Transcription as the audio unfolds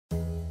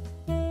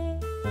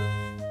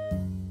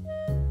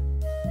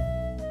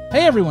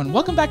Hey everyone,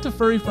 welcome back to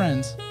Furry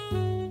Friends.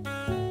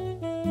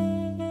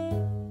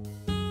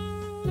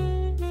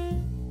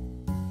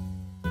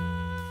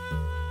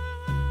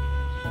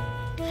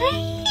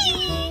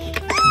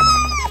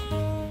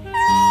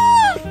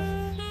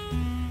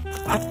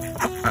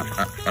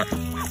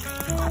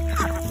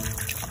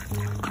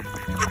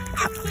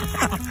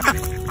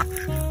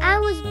 I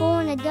was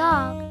born a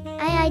dog.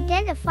 I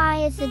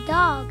identify as a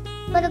dog,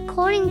 but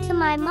according to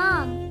my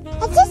mom,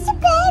 I'm just a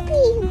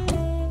baby.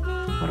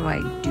 What do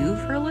I do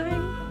for a living?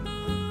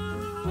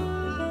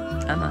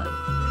 I'm a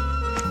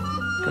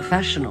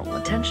professional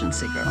attention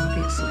seeker,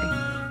 obviously.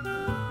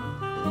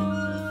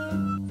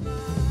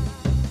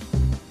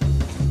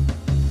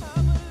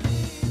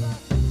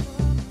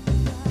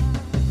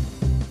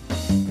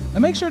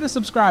 And make sure to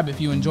subscribe if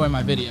you enjoy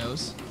my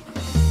videos.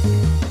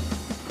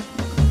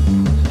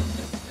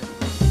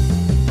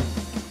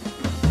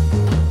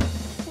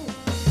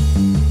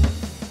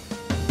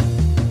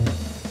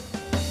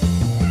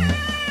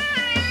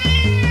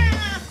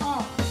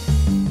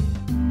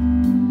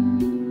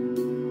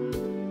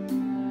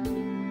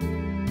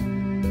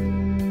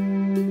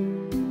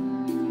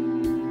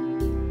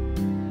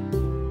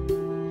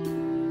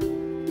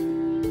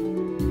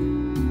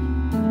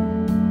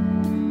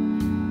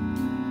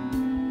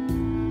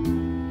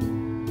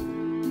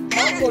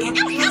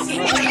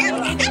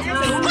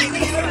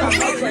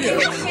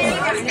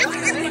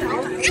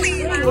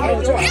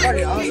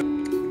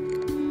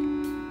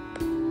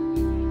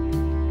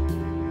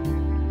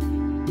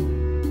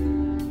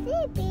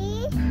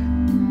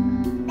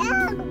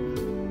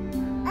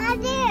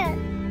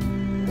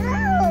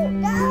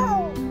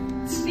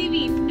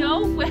 Stevie,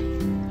 no way.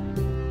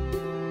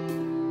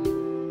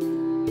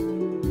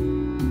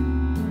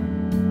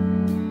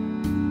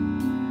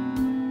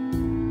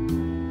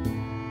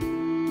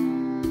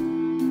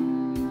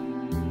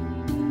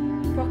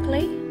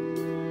 Broccoli,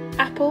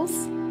 apples,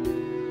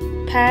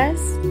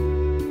 pears,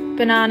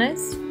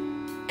 bananas,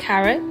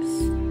 carrots,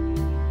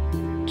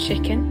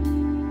 chicken.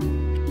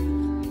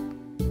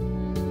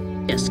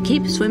 Just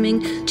keep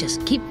swimming,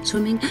 just keep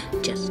swimming,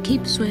 just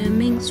keep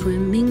swimming,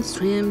 swimming,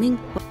 swimming.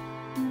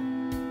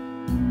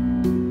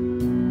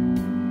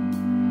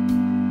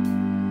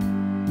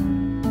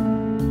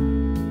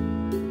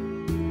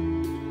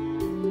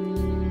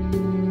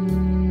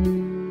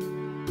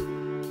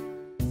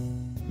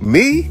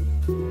 Me?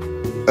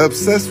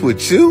 Obsessed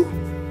with you?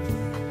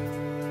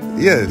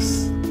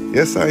 Yes.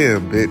 Yes, I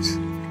am, bitch.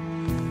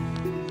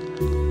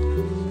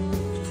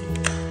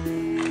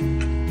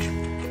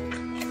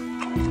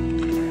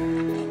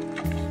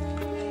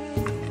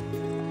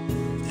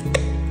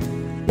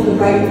 The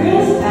right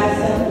wrist,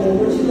 accent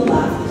over to the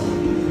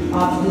left.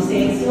 Off to the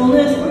same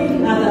stillness, or you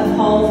can have that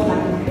pulse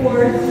back and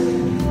forth.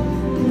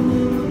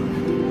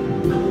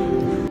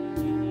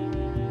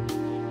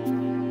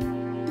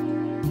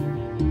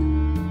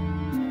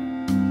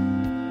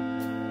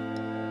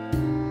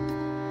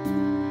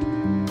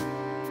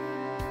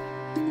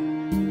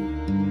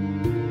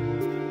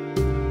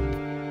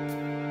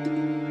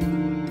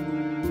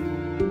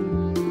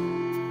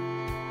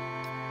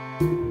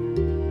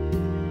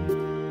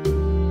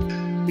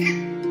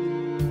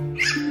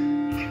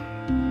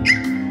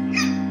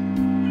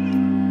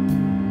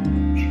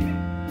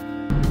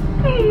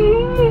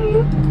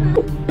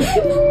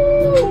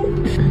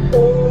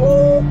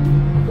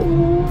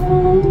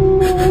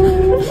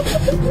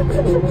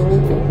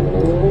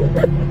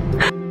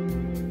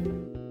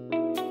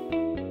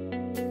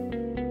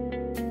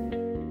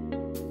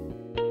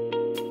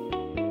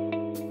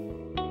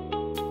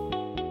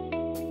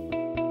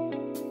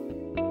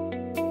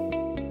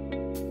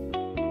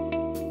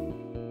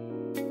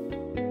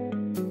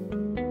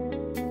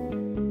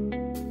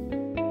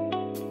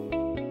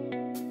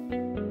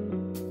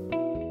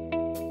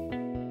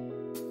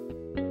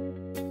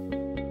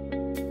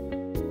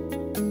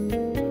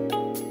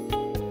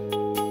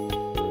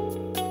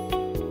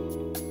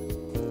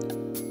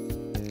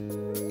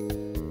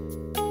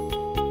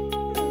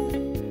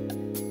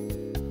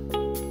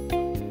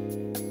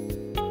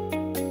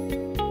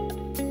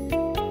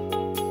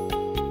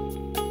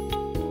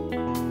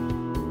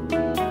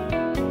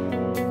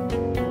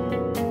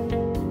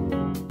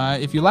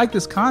 If you like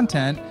this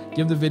content,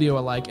 give the video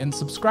a like and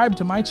subscribe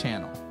to my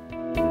channel.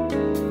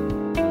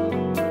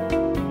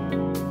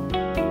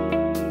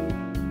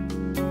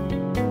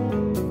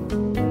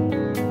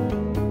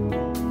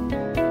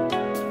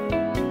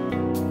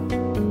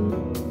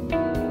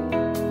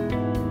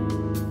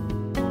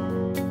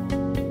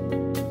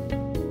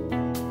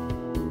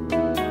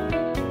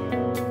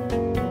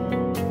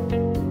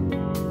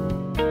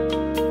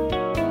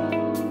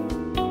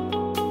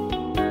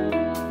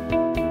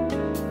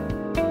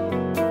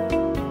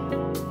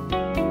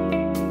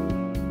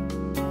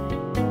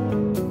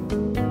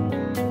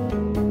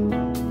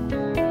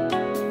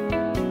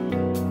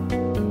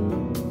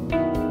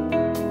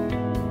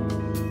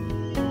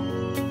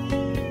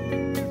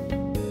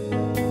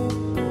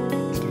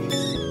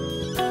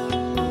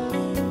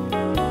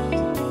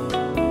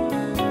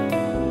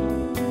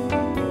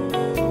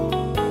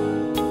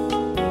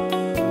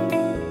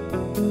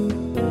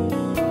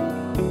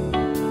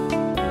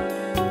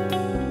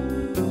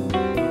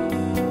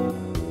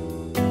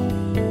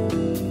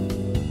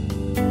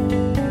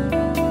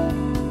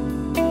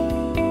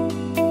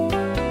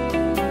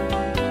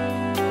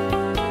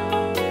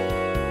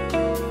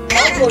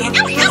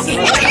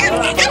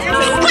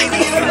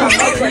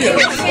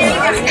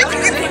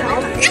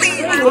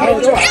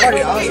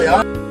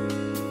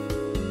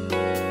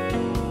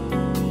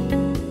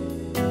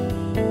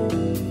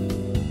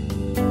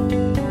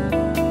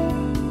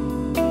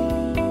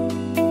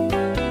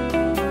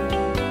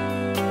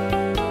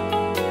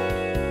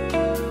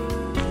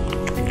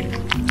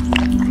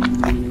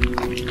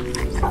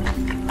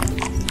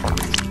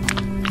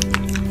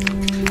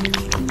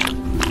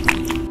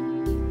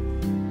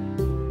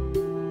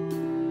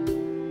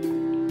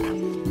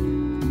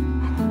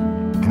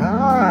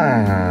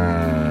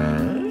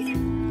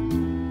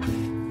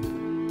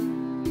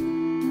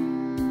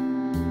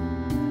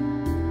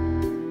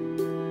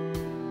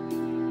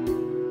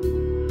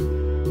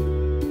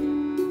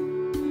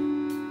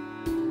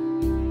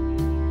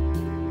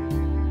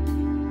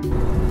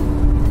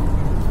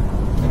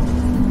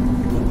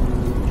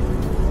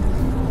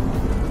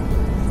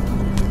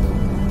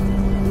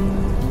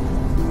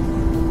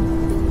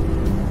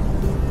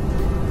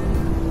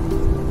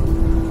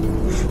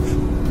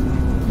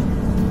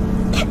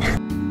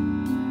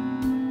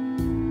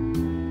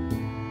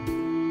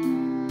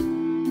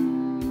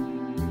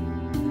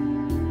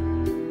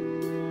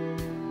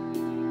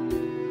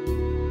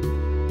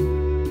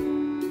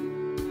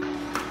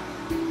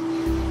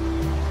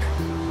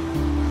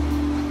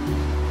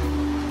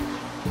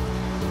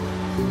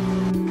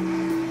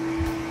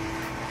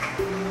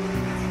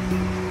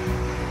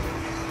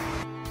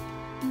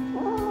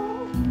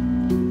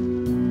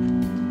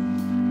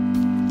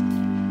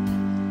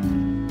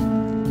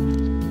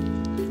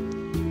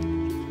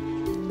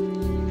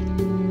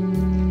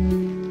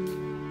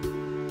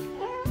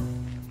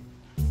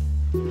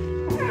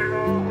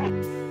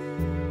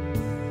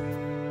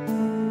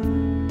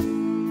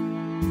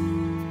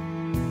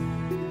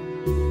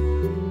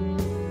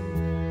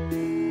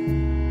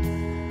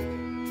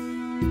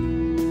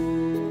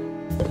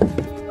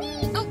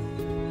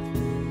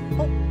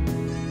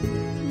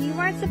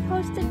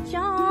 Supposed to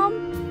jump.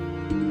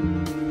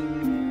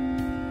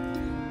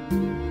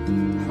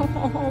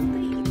 Oh,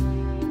 baby.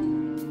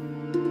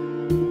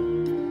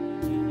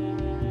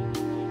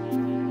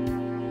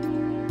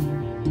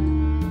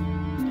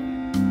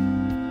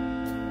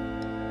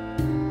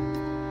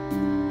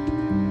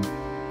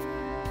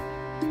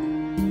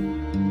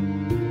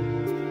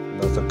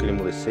 У нас, окрім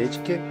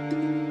лисички,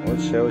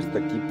 от ще ось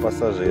такий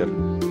пасажир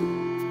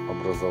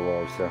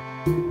образувався.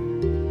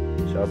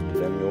 Зараз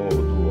будемо його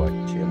годувати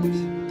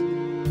чимось.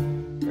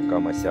 Така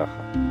масяха.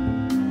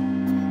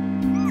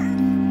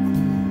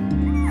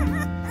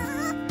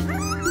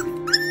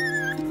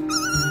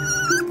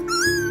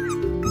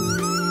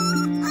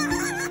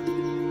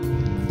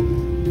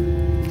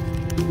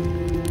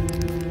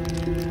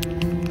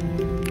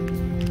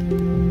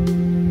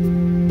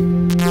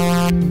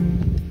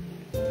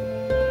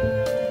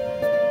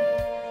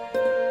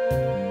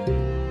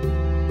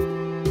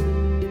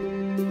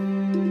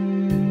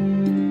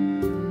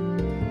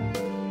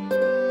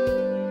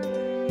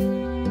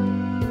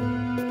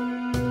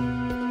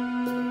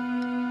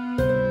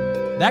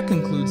 That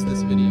concludes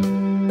this video.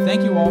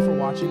 Thank you all for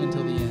watching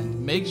until the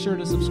end. Make sure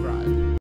to subscribe.